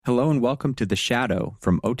Hello and welcome to The Shadow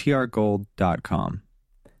from OTRGold.com.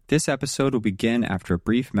 This episode will begin after a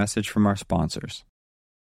brief message from our sponsors.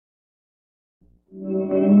 The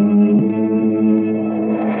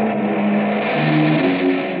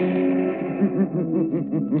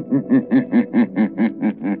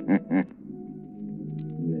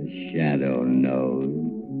Shadow knows.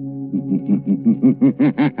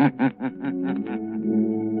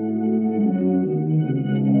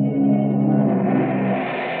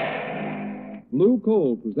 Blue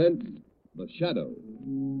Coal presents The Shadow,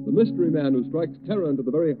 the mystery man who strikes terror into the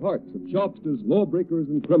very hearts of shopsters, lawbreakers,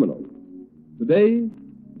 and criminals. Today,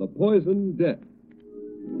 the poison death.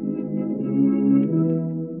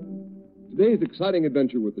 Today's exciting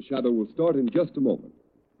adventure with The Shadow will start in just a moment.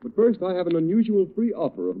 But first, I have an unusual free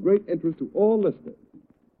offer of great interest to all listeners.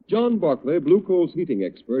 John Barclay, Blue Coal's heating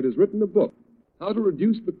expert, has written a book, How to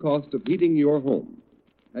Reduce the Cost of Heating Your Home.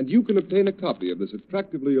 And you can obtain a copy of this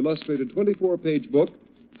attractively illustrated 24-page book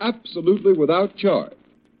absolutely without charge.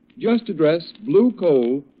 Just address Blue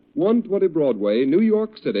Coal, 120 Broadway, New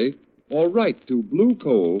York City, or write to Blue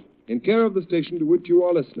Coal in care of the station to which you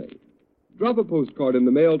are listening. Drop a postcard in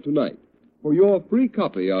the mail tonight for your free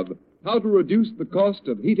copy of How to Reduce the Cost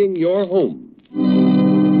of Heating Your Home.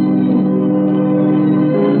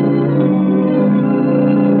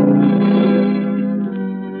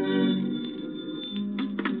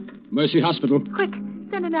 Mercy Hospital. Quick,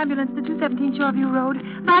 send an ambulance to 217 Shoreview Road.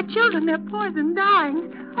 My children, they're poisoned,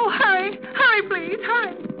 dying. Oh, hurry. Hurry, please,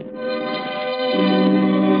 hurry.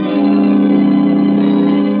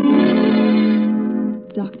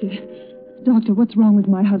 Doctor, what's wrong with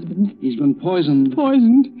my husband? He's been poisoned.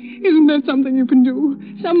 Poisoned? Isn't there something you can do?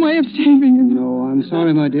 Some way of saving him? No, I'm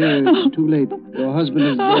sorry, my dear. It's too late. Your husband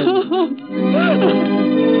is dead.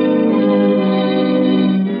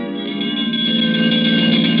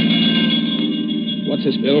 What's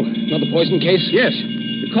this, Bill? Another poison case? Yes.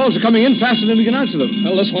 The calls are coming in faster than we can answer them.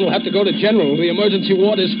 Well, this one will have to go to General. The emergency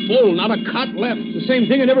ward is full. Not a cot left. The same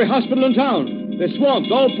thing in every hospital in town. They're swamped,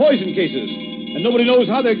 all poison cases. And nobody knows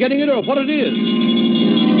how they're getting it or what it is.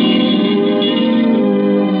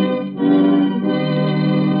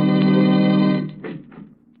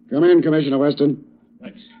 Come in, Commissioner Weston.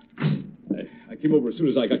 Thanks. I came over as soon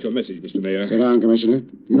as I got your message, Mr. Mayor. Sit down, Commissioner.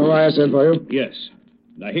 You know why I sent for you? Yes.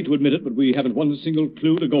 And I hate to admit it, but we haven't one single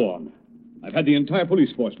clue to go on. I've had the entire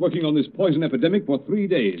police force working on this poison epidemic for 3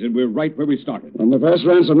 days, and we're right where we started. When the first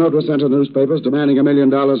ransom note was sent to the newspapers demanding $1 million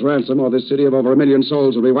ransom or this city of over 1 million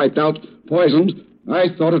souls will be wiped out, poisoned, I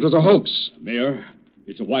thought it was a hoax. Mayor,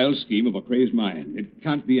 it's a wild scheme of a crazed mind. It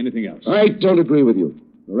can't be anything else. I don't agree with you.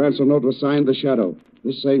 The ransom note was signed The Shadow.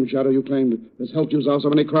 This same Shadow you claimed has helped you solve so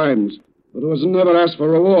many crimes, but who has never asked for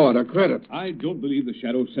reward or credit. I don't believe the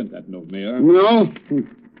Shadow sent that note, Mayor. No?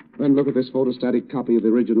 Then look at this photostatic copy of the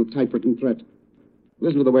original typewritten threat.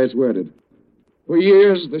 Listen to the way it's worded. For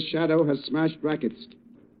years, the Shadow has smashed rackets,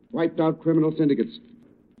 wiped out criminal syndicates,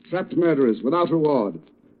 trapped murderers without reward.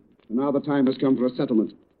 And now the time has come for a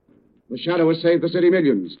settlement. The Shadow has saved the city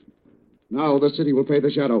millions. Now the city will pay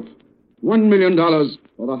the Shadow $1 million,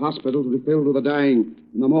 or the hospitals will be filled with the dying,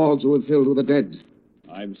 and the morgues will be filled with the dead.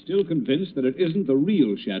 I'm still convinced that it isn't the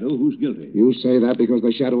real Shadow who's guilty. You say that because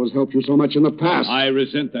the Shadow has helped you so much in the past. I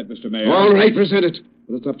resent that, Mr. Mayor. All right, resent it.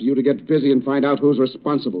 But it's up to you to get busy and find out who's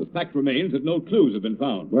responsible. The fact remains that no clues have been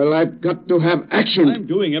found. Well, I've got to have action. I'm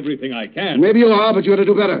doing everything I can. Maybe you are, but you ought to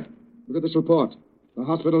do better. Look at this report. The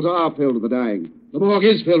hospitals are filled with the dying. The morgue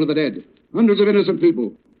is filled with the dead. Hundreds of innocent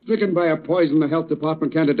people, stricken by a poison the health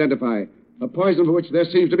department can't identify. A poison for which there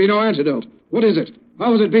seems to be no antidote. What is it?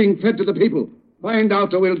 How is it being fed to the people? Find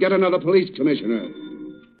out or we'll get another police commissioner.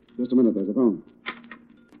 Just a minute, there's a phone.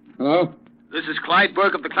 Hello? This is Clyde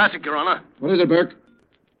Burke of the Classic, Your Honor. What is it, Burke?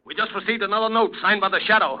 We just received another note signed by the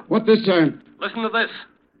Shadow. What this time? Listen to this.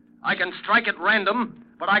 I can strike at random,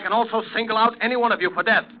 but I can also single out any one of you for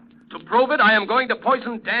death. To prove it, I am going to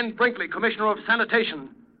poison Dan Brinkley, Commissioner of Sanitation.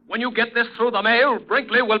 When you get this through the mail,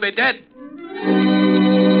 Brinkley will be dead.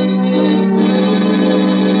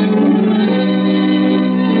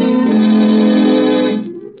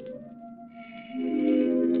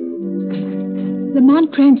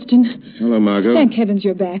 Lamont Cranston. Hello, Margot. Thank heavens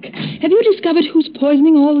you're back. Have you discovered who's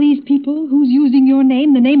poisoning all these people? Who's using your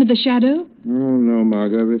name, the name of the Shadow? Oh, no,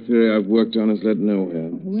 Margot. Every theory I've worked on has led nowhere.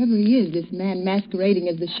 Whoever he is, this man masquerading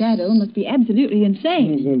as the Shadow must be absolutely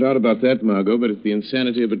insane. There's no doubt about that, Margot, but it's the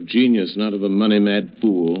insanity of a genius, not of a money-mad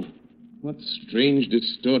fool. What strange,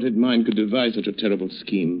 distorted mind could devise such a terrible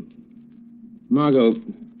scheme? Margot,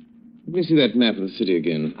 let me see that map of the city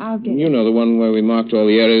again. I'll get You it. know, the one where we marked all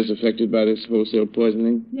the areas affected by this wholesale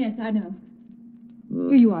poisoning? Yes, I know.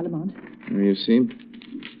 Here you are, Lamont. You see?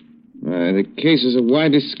 The cases are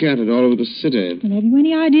widely scattered all over the city. And have you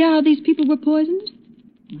any idea how these people were poisoned?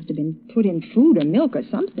 Must have been put in food or milk or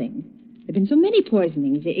something. There have been so many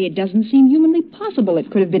poisonings. It doesn't seem humanly possible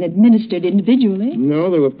it could have been administered individually.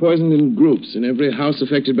 No, they were poisoned in groups. In every house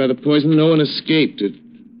affected by the poison, no one escaped. It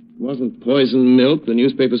wasn't poisoned milk. The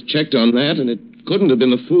newspapers checked on that, and it couldn't have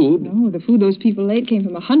been the food. No, the food those people ate came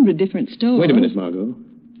from 100 different stores. Wait a minute, Margot.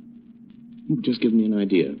 You've just given me an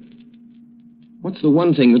idea. What's the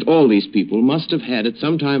one thing that all these people must have had at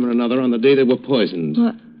some time or another on the day they were poisoned?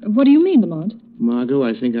 What do you mean, Lamont? Margot,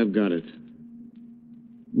 I think I've got it.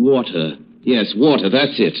 Water. Yes, water,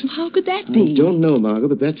 that's it. Well, how could that be? I don't know, Margot,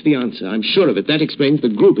 but that's the answer. I'm sure of it. That explains the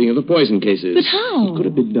grouping of the poison cases. But how? It could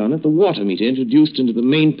have been done at the water meter introduced into the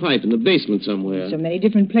main pipe in the basement somewhere. So many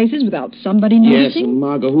different places without somebody Yes, noticing? and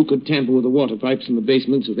Margot, who could tamper with the water pipes in the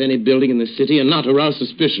basements of any building in the city and not arouse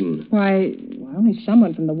suspicion? Why, only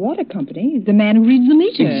someone from the water company. The man who reads the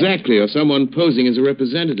meter. Exactly, or someone posing as a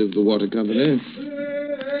representative of the water company.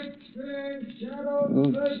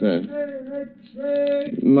 Oh, sir.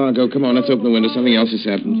 Margot, come on, let's open the window. Something else has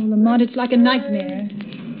happened. Oh, Lamont, it's like a nightmare. What's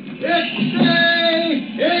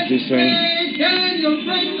he saying? Daniel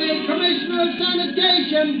Brinkley, Commissioner of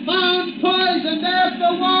Sanitation, found poisoned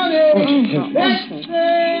after warning. Extra,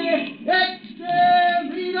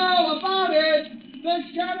 read all about it. The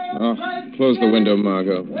shadow... Close the window,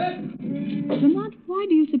 Margot. Lamont, why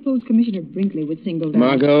do you suppose Commissioner Brinkley was singled out?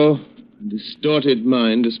 Margot, a distorted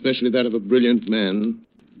mind, especially that of a brilliant man,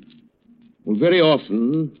 will very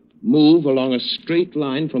often move along a straight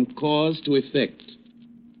line from cause to effect.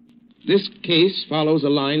 This case follows a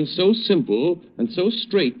line so simple and so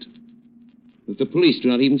straight that the police do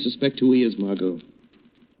not even suspect who he is, Margot.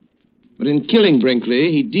 But in killing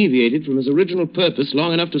Brinkley, he deviated from his original purpose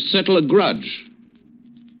long enough to settle a grudge.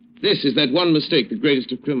 This is that one mistake the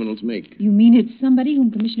greatest of criminals make. You mean it's somebody whom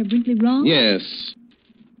Commissioner Brinkley wronged? Yes.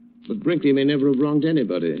 But Brinkley may never have wronged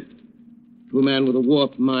anybody. To a man with a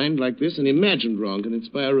warped mind like this, an imagined wrong can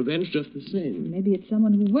inspire revenge just the same. Maybe it's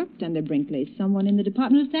someone who worked under Brinkley, someone in the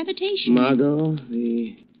Department of Sanitation. Margot,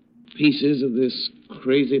 the pieces of this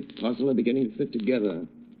crazy puzzle are beginning to fit together.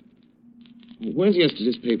 Where's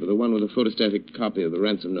yesterday's paper, the one with a photostatic copy of the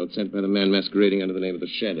ransom note sent by the man masquerading under the name of the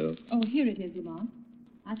Shadow? Oh, here it is, Lamont.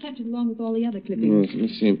 I kept it along with all the other clippings. Yes, let me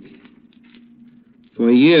see.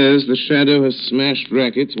 For years, the Shadow has smashed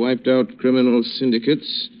rackets, wiped out criminal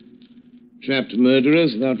syndicates, trapped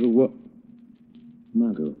murderers without reward.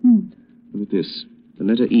 Margot, look at this. The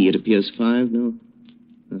letter E, it appears 6,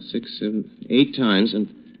 7, 8 times, and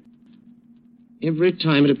every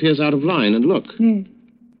time it appears out of line. And look. Yes.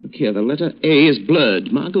 Look here, the letter A is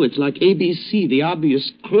blurred. Margot, it's like ABC, the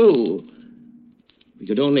obvious clue. We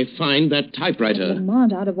could only find that typewriter.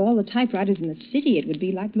 Lamont, out of all the typewriters in the city, it would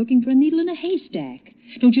be like looking for a needle in a haystack.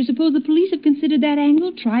 Don't you suppose the police have considered that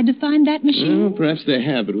angle, tried to find that machine? Well, perhaps they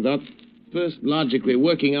have, but without first logically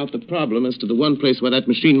working out the problem as to the one place where that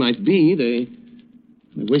machine might be, they're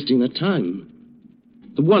wasting their time.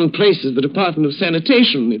 The one place is the Department of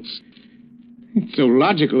Sanitation. It's so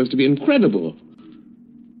logical as to be incredible.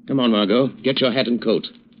 Come on, Margot. Get your hat and coat.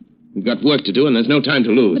 We've got work to do, and there's no time to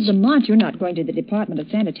lose. But, Lamont, you're not going to the Department of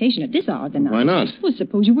Sanitation at this hour of the night. Why not? Well,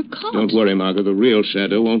 suppose you were caught. Don't worry, Margot. The real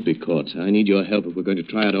Shadow won't be caught. I need your help if we're going to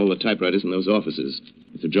try out all the typewriters in those offices.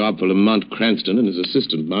 It's a job for Lamont Cranston and his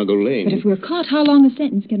assistant, Margot Lane. But if we're caught, how long a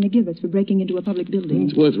sentence can they give us for breaking into a public building?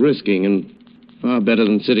 It's worth risking, and far better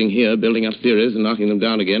than sitting here building up theories and knocking them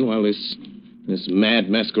down again while this mad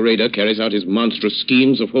masquerader carries out his monstrous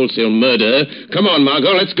schemes of wholesale murder. Come on,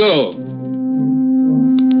 Margot, let's go.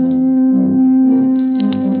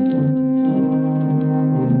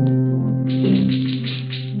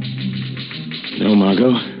 No,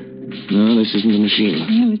 Margot. No, this isn't the machine.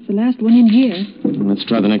 Well, it's the last one in here. Let's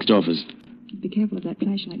try the next office. Be careful of that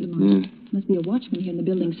flashlight, Lamont. Must be a watchman here in the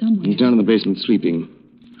building somewhere. He's down in the basement sleeping.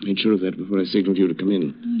 I made sure of that before I signaled you to come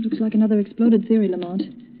in. Oh, it looks like another exploded theory, Lamont.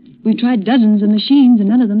 We've tried dozens of machines, and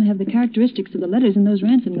none of them have the characteristics of the letters in those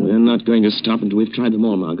ransom notes. We're not going to stop until we've tried them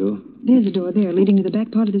all, Margot. There's a door there leading to the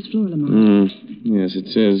back part of this floor, Lamont. Yes, it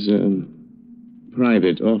says,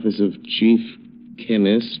 Private Office of Chief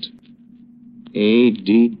Chemist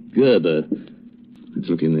A.D. Gerber. Let's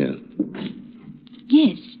look in there.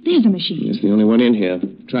 Yes, there's a machine. It's the only one in here.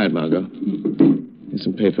 Try it, Margot. Here's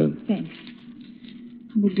some paper. Thanks.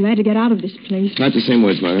 I'll be glad to get out of this place. Type the same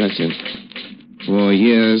words, Margot. That's it. For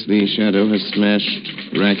years, the Shadow has smashed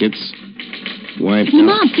rackets, wiped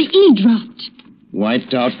Lamont, the E dropped.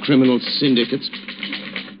 Wiped out criminal syndicates.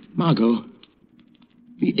 Margot,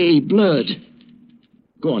 the A blurred.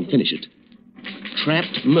 Go on, finish it.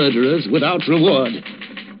 Trapped murderers without reward.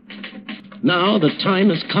 Now the time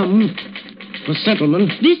has come for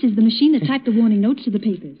settlement. This is the machine that typed the warning notes to the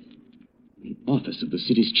papers. The office of the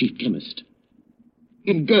city's chief chemist.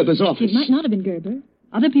 In Gerber's office. It might not have been Gerber.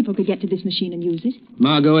 Other people could get to this machine and use it.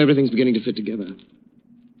 Margot, everything's beginning to fit together.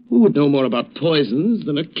 Who would know more about poisons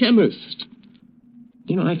than a chemist?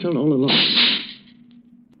 You know, I felt all along.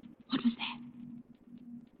 What was that?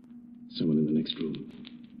 Someone in the next room.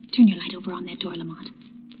 Turn your light over on that door, Lamont.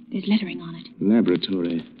 There's lettering on it.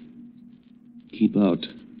 Laboratory. Keep out.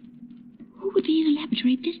 Who would be in a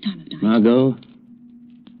laboratory at this time of night? Margot?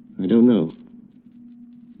 I don't know.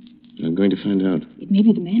 I'm going to find out. It may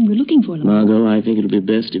be the man we're looking for, Lamont. Margot, I think it'll be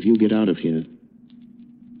best if you get out of here.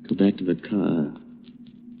 Go back to the car.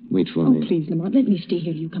 Wait for me. Oh, please, Lamont, let me stay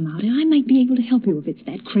here till you come out. I might be able to help you if it's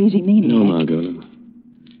that crazy maniac. No, Margot, no.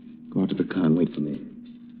 Go out to the car and wait for me.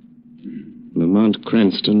 Lamont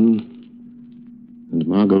Cranston and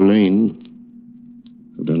Margot Lane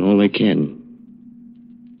have done all they can.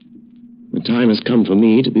 The time has come for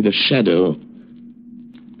me to be the shadow.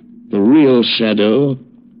 The real shadow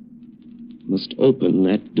must open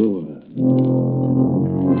that door.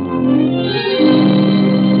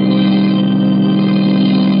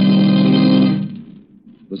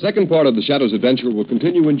 The second part of the Shadow's adventure will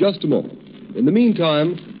continue in just a moment. In the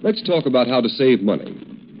meantime, let's talk about how to save money.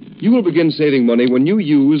 You will begin saving money when you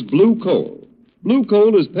use blue coal. Blue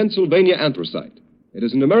coal is Pennsylvania anthracite. It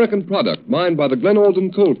is an American product mined by the Glen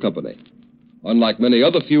Alden Coal Company. Unlike many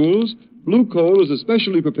other fuels, blue coal is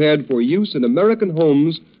especially prepared for use in American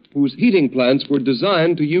homes whose heating plants were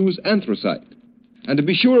designed to use anthracite. And to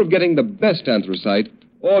be sure of getting the best anthracite,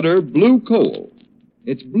 order blue coal.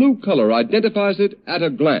 Its blue color identifies it at a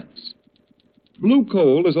glance. Blue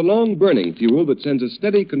coal is a long-burning fuel that sends a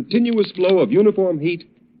steady, continuous flow of uniform heat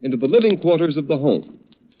into the living quarters of the home.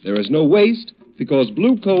 There is no waste because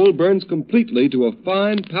blue coal burns completely to a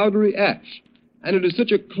fine, powdery ash, and it is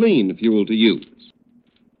such a clean fuel to use.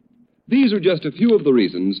 These are just a few of the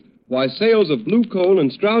reasons why sales of blue coal in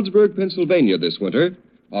Stroudsburg, Pennsylvania this winter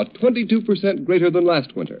are 22% greater than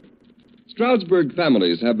last winter. Stroudsburg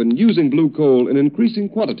families have been using blue coal in increasing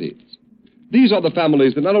quantities. These are the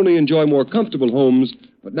families that not only enjoy more comfortable homes,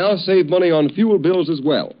 but now save money on fuel bills as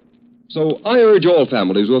well. So I urge all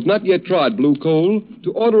families who have not yet tried blue coal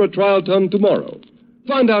to order a trial ton tomorrow.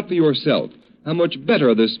 Find out for yourself how much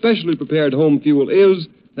better this specially prepared home fuel is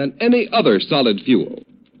than any other solid fuel.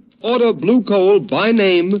 Order blue coal by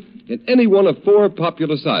name in any one of 4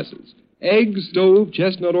 popular sizes: egg, stove,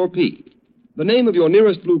 chestnut, or pea. The name of your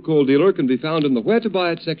nearest blue coal dealer can be found in the Where to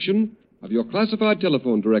Buy It section of your classified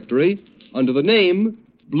telephone directory under the name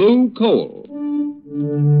Blue Coal.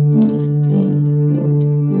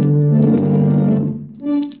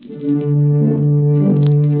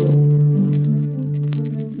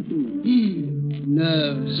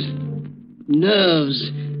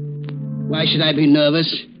 Nerves. Why should I be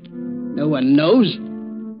nervous? No one knows.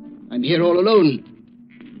 I'm here all alone.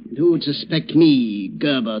 And who would suspect me,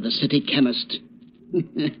 Gerber, the city chemist?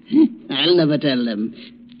 I'll never tell them.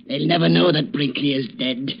 They'll never know that Brinkley is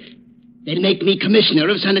dead. They'll make me commissioner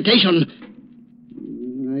of sanitation.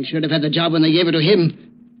 I should have had the job when they gave it to him.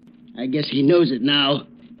 I guess he knows it now.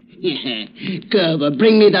 Gerber,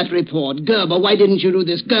 bring me that report. Gerber, why didn't you do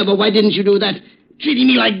this? Gerber, why didn't you do that? Treating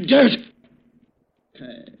me like dirt.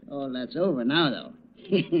 All that's over now, though.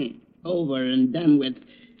 Over and done with.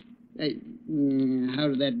 How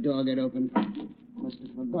did that door get open? Must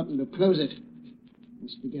have forgotten to close it.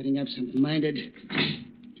 Must be getting absent-minded.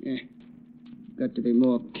 Got to be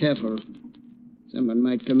more careful. Someone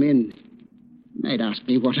might come in. Might ask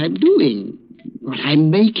me what I'm doing. What I'm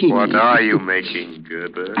making. What are you making,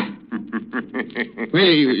 Gerber?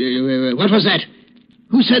 Wait, what was that?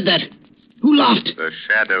 Who said that? Who laughed? The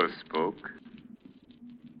shadow spoke.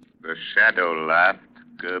 The shadow laughed,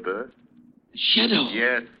 Gerber. Shadow?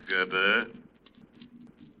 Yes, Gerber.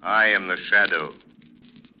 I am the shadow.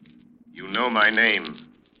 You know my name.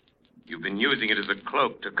 You've been using it as a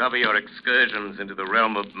cloak to cover your excursions into the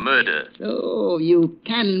realm of murder. Oh, you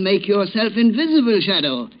can make yourself invisible,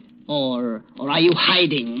 Shadow. Or are you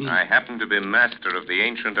hiding? I happen to be master of the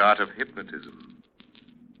ancient art of hypnotism,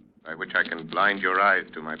 by which I can blind your eyes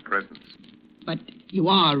to my presence. But you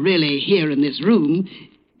are really here in this room.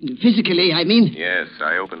 Physically, I mean. Yes,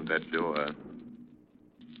 I opened that door.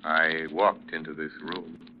 I walked into this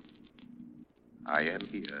room. I am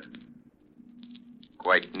here.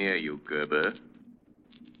 Quite near you, Gerber.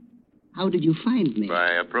 How did you find me?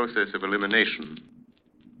 By a process of elimination.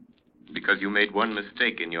 Because you made one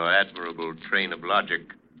mistake in your admirable train of logic.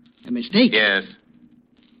 A mistake? Yes.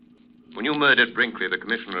 When you murdered Brinkley, the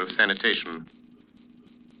commissioner of sanitation,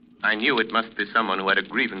 I knew it must be someone who had a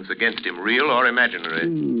grievance against him, real or imaginary.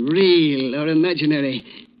 Real or imaginary?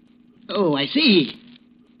 Oh, I see.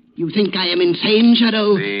 You think I am insane,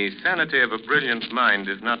 Shadow? The sanity of a brilliant mind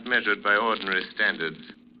is not measured by ordinary standards,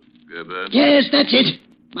 Gerber. Yes, that's it.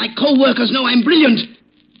 My co-workers know I'm brilliant.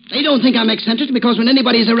 They don't think I'm eccentric because when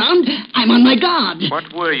anybody's around, I'm on my guard.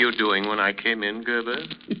 What were you doing when I came in, Gerber?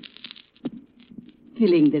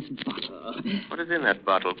 Filling this bottle. What is in that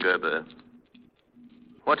bottle, Gerber?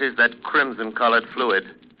 What is that crimson-colored fluid?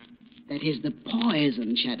 That is the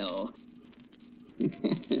poison, Shadow.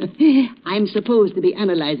 I'm supposed to be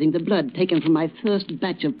analyzing the blood taken from my first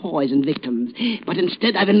batch of poison victims, but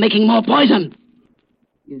instead I've been making more poison.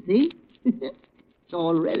 You see? It's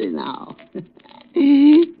all ready now.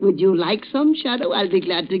 Would you like some, Shadow? I'll be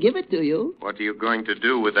glad to give it to you. What are you going to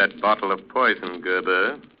do with that bottle of poison,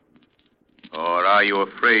 Gerber? Or are you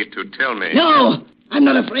afraid to tell me? No, I'm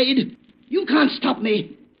not afraid. You can't stop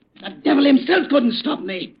me. The devil himself couldn't stop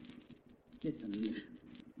me. Listen,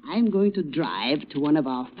 I'm going to drive to one of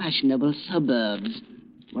our fashionable suburbs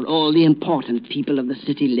where all the important people of the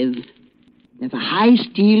city live. There's a high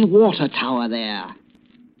steel water tower there.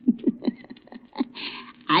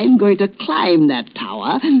 I'm going to climb that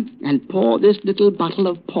tower and pour this little bottle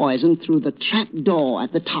of poison through the trap door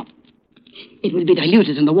at the top. It will be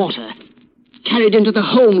diluted in the water, carried into the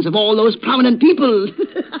homes of all those prominent people.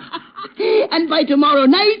 And by tomorrow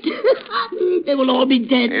night, they will all be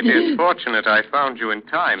dead. It is fortunate I found you in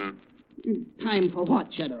time. Time for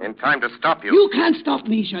what, Shadow? In time to stop you. You can't stop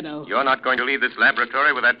me, Shadow. You're not going to leave this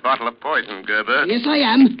laboratory with that bottle of poison, Gerber. Yes, I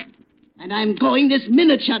am. And I'm going this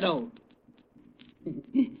minute, Shadow.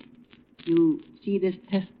 You see this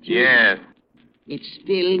test tube? Yes. It's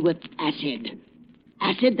filled with acid.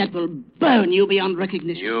 Acid that will burn you beyond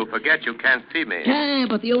recognition. You forget you can't see me. Yeah,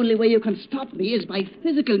 but the only way you can stop me is by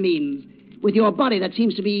physical means, with your body that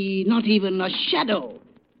seems to be not even a shadow.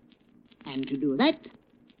 And to do that,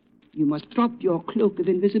 you must drop your cloak of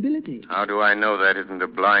invisibility. How do I know that isn't a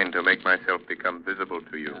blind to make myself become visible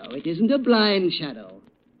to you? No, it isn't a blind, Shadow.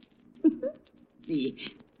 See,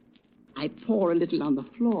 I pour a little on the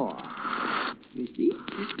floor. You see?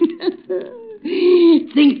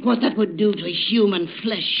 Think what that would do to human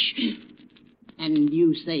flesh. And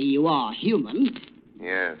you say you are human.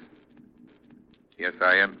 Yes. Yes,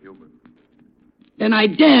 I am human. Then I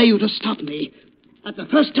dare you to stop me. At the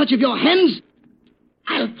first touch of your hands,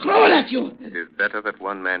 I'll throw it at you. It is better that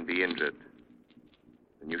one man be injured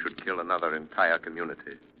than you should kill another entire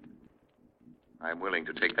community. I'm willing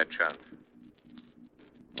to take that chance.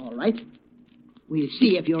 All right. We'll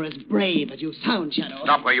see if you're as brave as you sound, Shadow.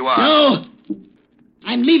 Stop where you are. No!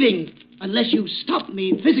 I'm leaving, unless you stop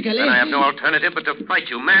me physically. Then I have no alternative but to fight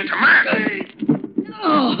you man to man.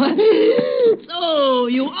 Oh, so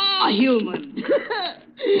you are human.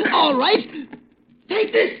 All right.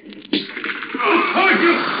 Take this.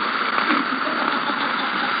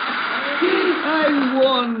 I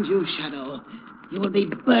warned you, Shadow. You will be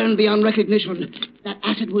burned beyond recognition. That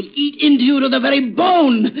acid will eat into you to the very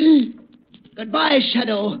bone. Goodbye,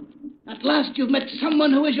 Shadow. At last you've met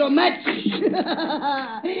someone who is your match.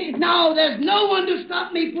 Now there's no one to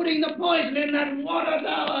stop me putting the poison in that water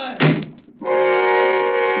tower.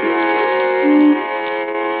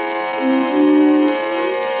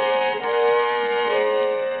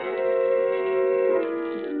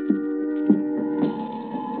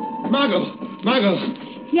 Margot.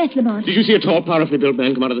 Yes, Lamont. Did you see a tall, powerfully built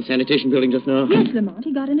man come out of the sanitation building just now? Yes, Lamont.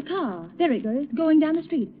 He got in a car. There he goes, going down the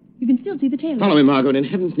street. You can still see the tail. Follow me, Margot, and in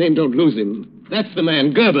heaven's name, don't lose him. That's the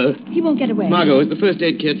man, Gerber. He won't get away. Margot, is the first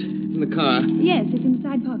aid kit in the car? Yes, it's in the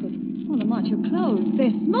side pocket. Oh, Lamont, your clothes,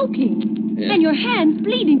 they're smoking. Yeah. And your hands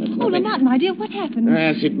bleeding. That's Oh, nothing. Lamont, my dear, what happened?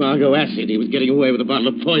 Acid, Margot, acid. He was getting away with a bottle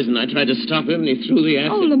of poison. I tried to stop him, and he threw the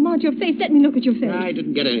acid. Oh, Lamont, your face. Let me look at your face. I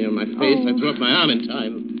didn't get any on my face. Oh. I threw up my arm in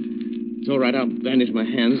time. It's all right. I'll bandage my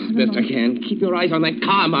hands as best I can. Keep your eyes on that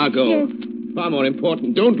car, Margot. Yes. Far more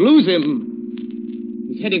important. Don't lose him.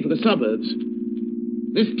 He's heading for the suburbs.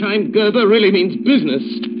 This time, Gerber really means business.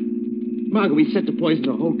 Margot, we set to poison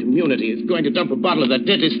the whole community. He's going to dump a bottle of that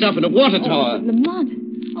deadly stuff in a water tower. Oh, Lamont.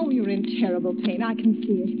 Oh, you're in terrible pain. I can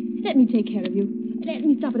see it. Let me take care of you. Let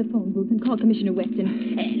me stop at a phone booth and call Commissioner Weston.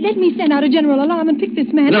 Let me send out a general alarm and pick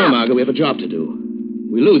this man No, up. Margot, we have a job to do.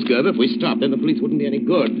 We lose Gerber. If we stop, then the police wouldn't be any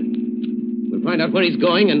good. We'll find out where he's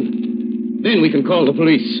going, and then we can call the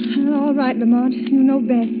police. All right, Lamont. You know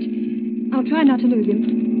best. I'll try not to lose him.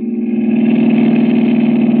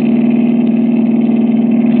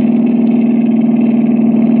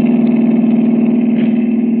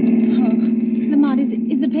 Oh, Lamont,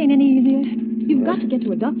 is the pain any easier? You've got to get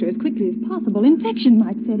to a doctor as quickly as possible. Infection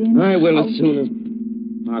might set in. I will as soon as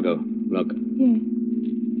Margot, look. Yes.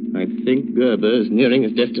 I think Gerber is nearing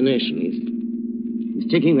his destination. He's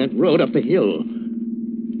taking that road up the hill.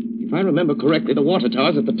 If I remember correctly, the water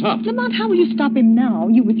tower's at the top. Lamont, how will you stop him now?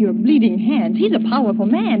 You with your bleeding hands. He's a powerful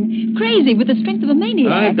man. Crazy with the strength of a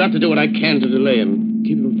maniac. I've got to do what I can to delay him.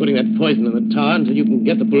 Keep him from putting that poison in the tower until you can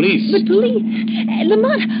get the police. But police?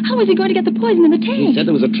 Lamont, how is he going to get the poison in the tank? He said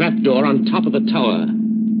there was a trap door on top of the tower.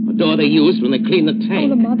 A door they used when they cleaned the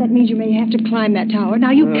tank. Oh, Lamont, that means you may have to climb that tower.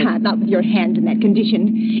 Now, you can't, not with your hands in that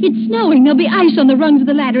condition. It's snowing. There'll be ice on the rungs of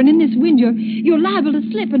the ladder, and in this wind, you're liable to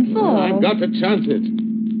slip and fall. I've got to chance it.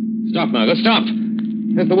 Stop, Margot, stop.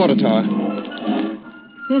 There's the water tower.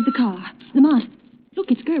 There's the car. Lamont,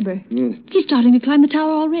 look, it's Gerber. He's starting to climb the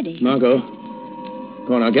tower already. Margot,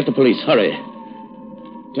 go on, I'll get the police. Hurry.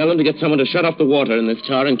 Tell them to get someone to shut off the water in this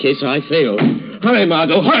tower in case I fail. Hurry,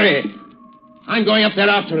 Margot, hurry! I'm going up there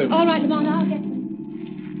after him. All right, Lamont, I'll get...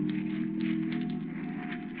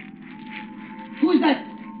 Who's that?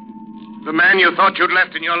 The man you thought you'd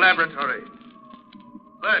left in your laboratory.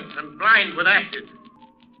 Burnt and blind with acid.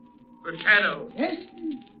 The Shadow. Yes?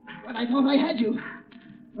 But I thought I had you.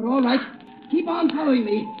 But all right. Keep on following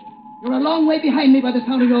me. You're a long way behind me by the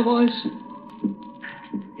sound of your voice.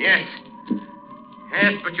 Yes.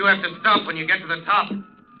 Yes, but you have to stop when you get to the top.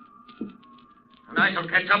 And I shall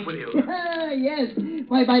catch up with you. Yes.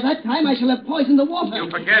 Why, by that time I shall have poisoned the water. You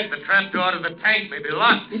forget the trap door to the tank may be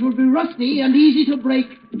locked. It will be rusty and easy to break.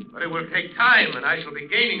 But it will take time, and I shall be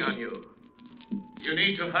gaining on you. You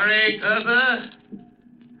need to hurry, Gerber.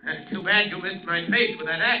 Too bad you missed my face with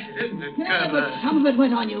that acid, isn't it, Yeah, Gerber? but some of it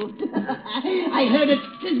went on you. I heard it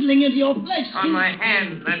sizzling into your flesh. On my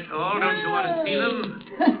hands, that's all. Don't you want to see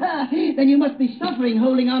them? Then you must be suffering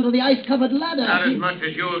holding onto the ice-covered ladder. Not as much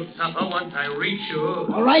as you'll suffer once I reach you.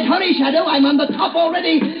 All right, hurry, Shadow. I'm on the top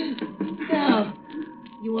already. Now,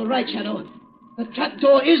 you were right, Shadow. The trap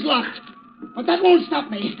door is locked. But that won't stop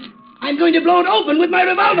me. I'm going to blow it open with my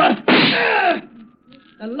revolver.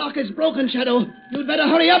 The lock is broken, Shadow. You'd better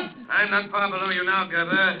hurry up. I'm not far below you now,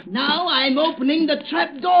 Gerber. Now I'm opening the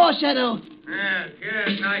trap door, Shadow.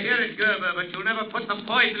 Yes. Now hear it, Gerber, but you'll never put the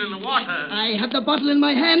poison in the water. I have the bottle in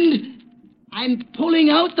my hand. I'm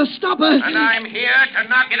pulling out the stopper. And I'm here to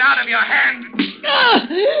knock it out of your hand. Ah!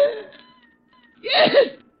 Yes!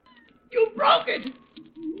 You broke it.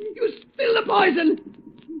 You spilled the poison.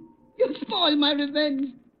 You spoiled my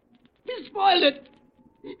revenge. You spoiled it.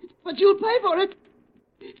 But you'll pay for it.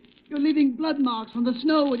 You're leaving blood marks on the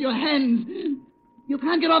snow with your hands. You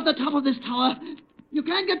can't get off the top of this tower. You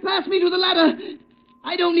can't get past me to the ladder.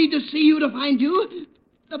 I don't need to see you to find you.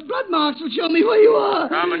 The blood marks will show me where you are.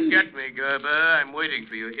 Come and get me, Gerber. I'm waiting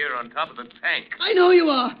for you here on top of the tank. I know you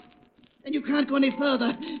are. And you can't go any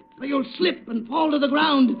further, or you'll slip and fall to the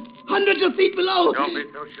ground, hundreds of feet below. Don't be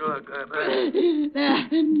so sure, Gerber. There.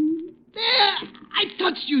 I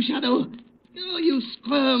touched you, Shadow. Oh, you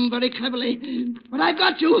squirm very cleverly. But I've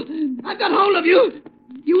got you. I've got hold of you.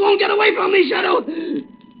 You won't get away from me, Shadow.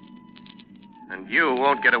 And you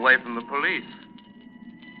won't get away from the police.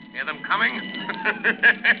 Hear them coming?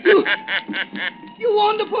 You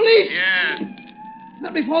warned the police? Yes.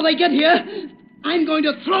 But before they get here, I'm going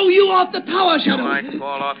to throw you off the tower, You Shadow. might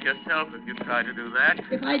fall off yourself if you try to do that.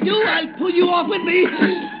 If I do, I'll pull you off with me.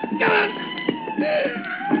 Come on.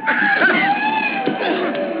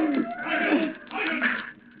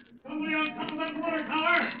 Somebody on top of that water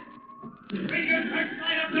tower. Bring your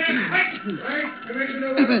searchlight up there, quick! Right,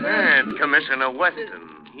 Commissioner Weston. And Commissioner Weston.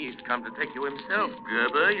 He's come to take you himself,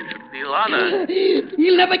 Gerber. You should feel honored.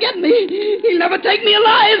 He'll never get me. He'll never take me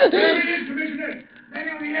alive. There it is, Commissioner.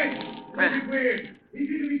 Standing on the edge. Don't be weird. He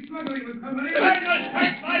seems to be struggling with somebody. Turn your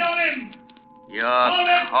searchlight on him. You're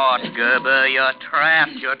caught, Gerber. You're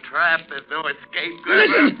trapped. You're trapped. There's no escape,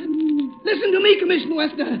 Gerber. Listen to me, Commissioner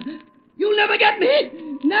Weston. You'll never get me.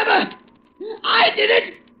 Never. I did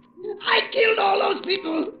it. I killed all those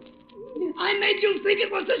people. I made you think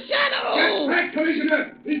it was the Shadow. Get back,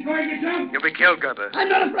 Commissioner. He's trying to jump. You'll be killed, Gerber. I'm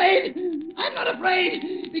not afraid. I'm not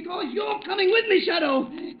afraid. Because you're coming with me, Shadow.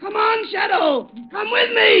 Come on, Shadow. Come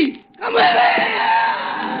with me. Come with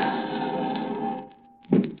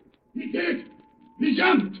me. He did it. He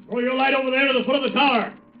jumped. Throw your light over there to the foot of the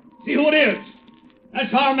tower. See who it is.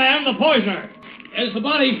 That's our man, the poisoner. There's the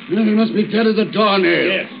body. He must be dead as a doornail.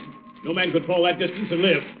 Yes. No man could fall that distance and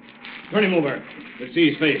live. Turn him over. Let's see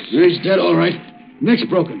his face. He's dead, all right. Neck's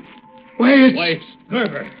broken. Wait. Why, it's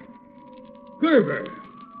Gerber. Gerber.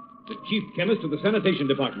 The chief chemist of the sanitation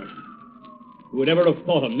department. Who would ever have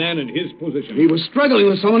thought a man in his position? He was struggling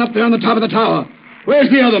with someone up there on the top of the tower. Where's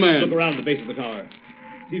the other man? Look around the base of the tower.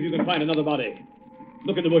 See if you can find another body.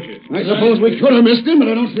 Look in the bushes. I suppose we could have missed him, but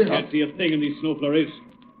I don't see how. Can't see a thing in these snow flurries.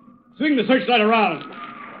 Swing the searchlight around.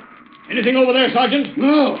 Anything over there, Sergeant?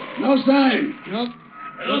 No sign. Nope.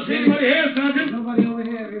 I don't see anybody here, Sergeant. Nobody over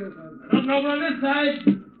here either, Sergeant. Nothing over on this side.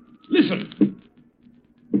 Listen.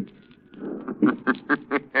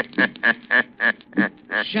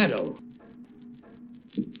 Shadow.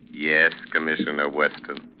 Yes, Commissioner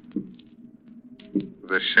Weston.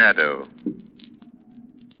 The shadow.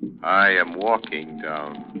 I am walking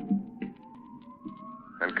down.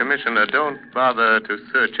 And, Commissioner, don't bother to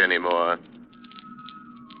search anymore.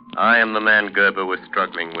 I am the man Gerber was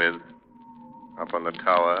struggling with up on the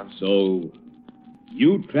tower. So,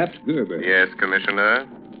 you trapped Gerber? Yes, Commissioner.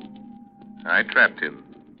 I trapped him.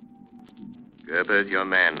 Gerber's your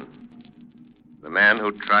man. The man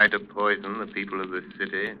who tried to poison the people of this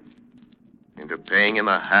city into paying him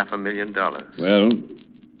 $500,000. Well,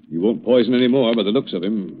 you won't poison any more by the looks of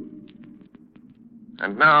him.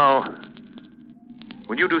 And now,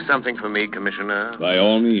 will you do something for me, Commissioner? By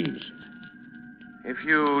all means. If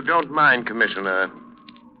you don't mind, Commissioner,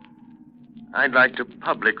 I'd like to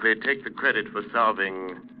publicly take the credit for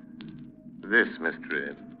solving this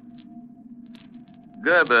mystery.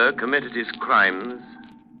 Gerber committed his crimes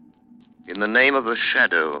in the name of a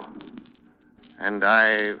shadow. And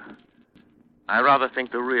I rather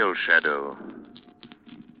think the real shadow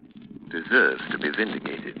deserves to be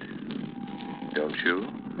vindicated. Don't you?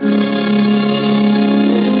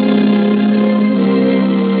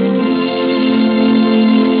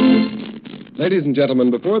 Ladies and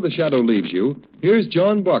gentlemen, before the shadow leaves you, here's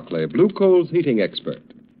John Barclay, Blue Coal's heating expert.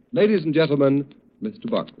 Ladies and gentlemen, Mr.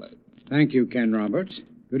 Barclay. Thank you, Ken Roberts.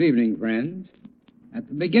 Good evening, friends. At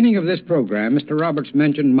the beginning of this program, Mr. Roberts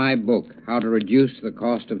mentioned my book, How to Reduce the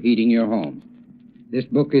Cost of Heating Your Home. This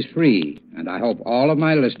book is free, and I hope all of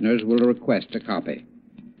my listeners will request a copy.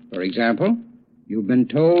 For example, you've been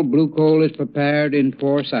told blue coal is prepared in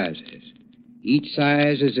 4 sizes. Each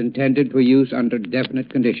size is intended for use under definite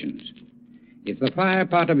conditions. If the fire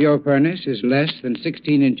pot of your furnace is less than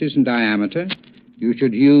 16 inches in diameter, you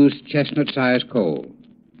should use chestnut-sized coal.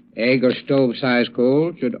 Egg or stove-sized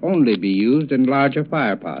coal should only be used in larger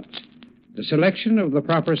fire pots. The selection of the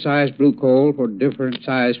proper size blue coal for different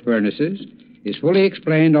size furnaces is fully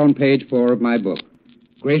explained on page 4 of my book.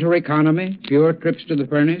 Greater economy, fewer trips to the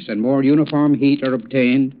furnace, and more uniform heat are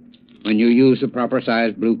obtained when you use the proper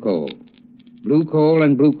size blue coal. Blue coal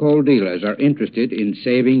and blue coal dealers are interested in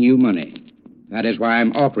saving you money. That is why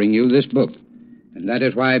I'm offering you this book. And that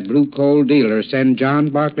is why blue coal dealers send John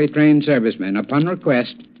Barclay trained servicemen upon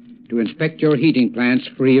request to inspect your heating plants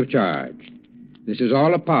free of charge. This is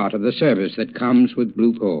all a part of the service that comes with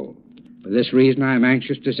blue coal. For this reason, I am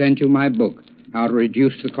anxious to send you my book, How to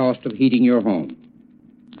Reduce the Cost of Heating Your Home.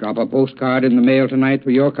 Drop a postcard in the mail tonight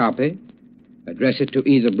for your copy. Address it to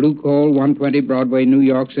either Blue Coal, 120 Broadway, New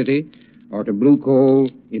York City, or to Blue Coal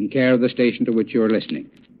in care of the station to which you're listening.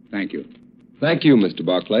 Thank you. Thank you, Mr.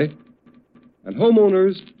 Barclay. And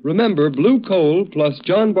homeowners, remember, blue coal plus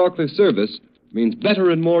John Barclay service means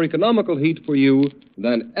better and more economical heat for you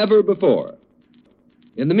than ever before.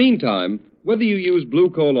 In the meantime, whether you use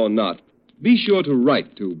blue coal or not, be sure to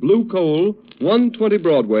write to Blue Coal, 120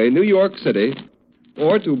 Broadway, New York City,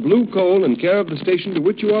 or to Blue Coal in care of the station to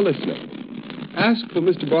which you are listening. Ask for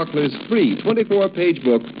Mr. Barclay's free 24-page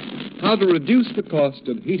book, How to Reduce the Cost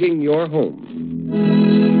of Heating Your Home.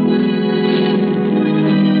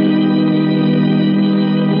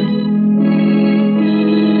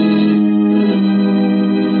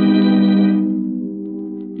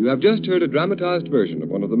 You have just heard a dramatized version of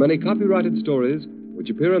one of the many copyrighted stories which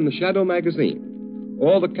appear in the Shadow magazine.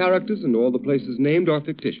 All the characters and all the places named are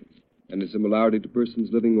fictitious. Any similarity to persons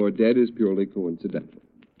living or dead is purely coincidental.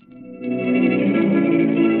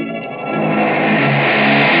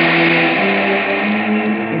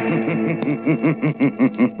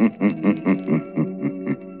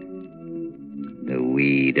 The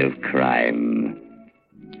weed of crime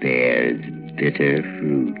bears bitter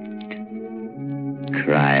fruit.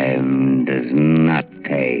 Crime does not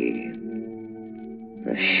pay.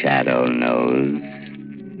 The shadow knows.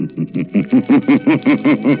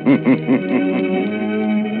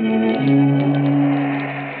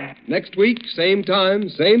 Next week, same time,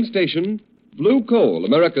 same station, Blue Coal,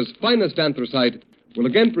 America's finest anthracite, will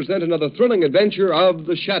again present another thrilling adventure of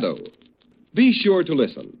The Shadow. Be sure to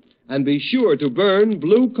listen, and be sure to burn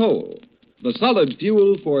Blue Coal, the solid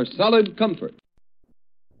fuel for solid comfort.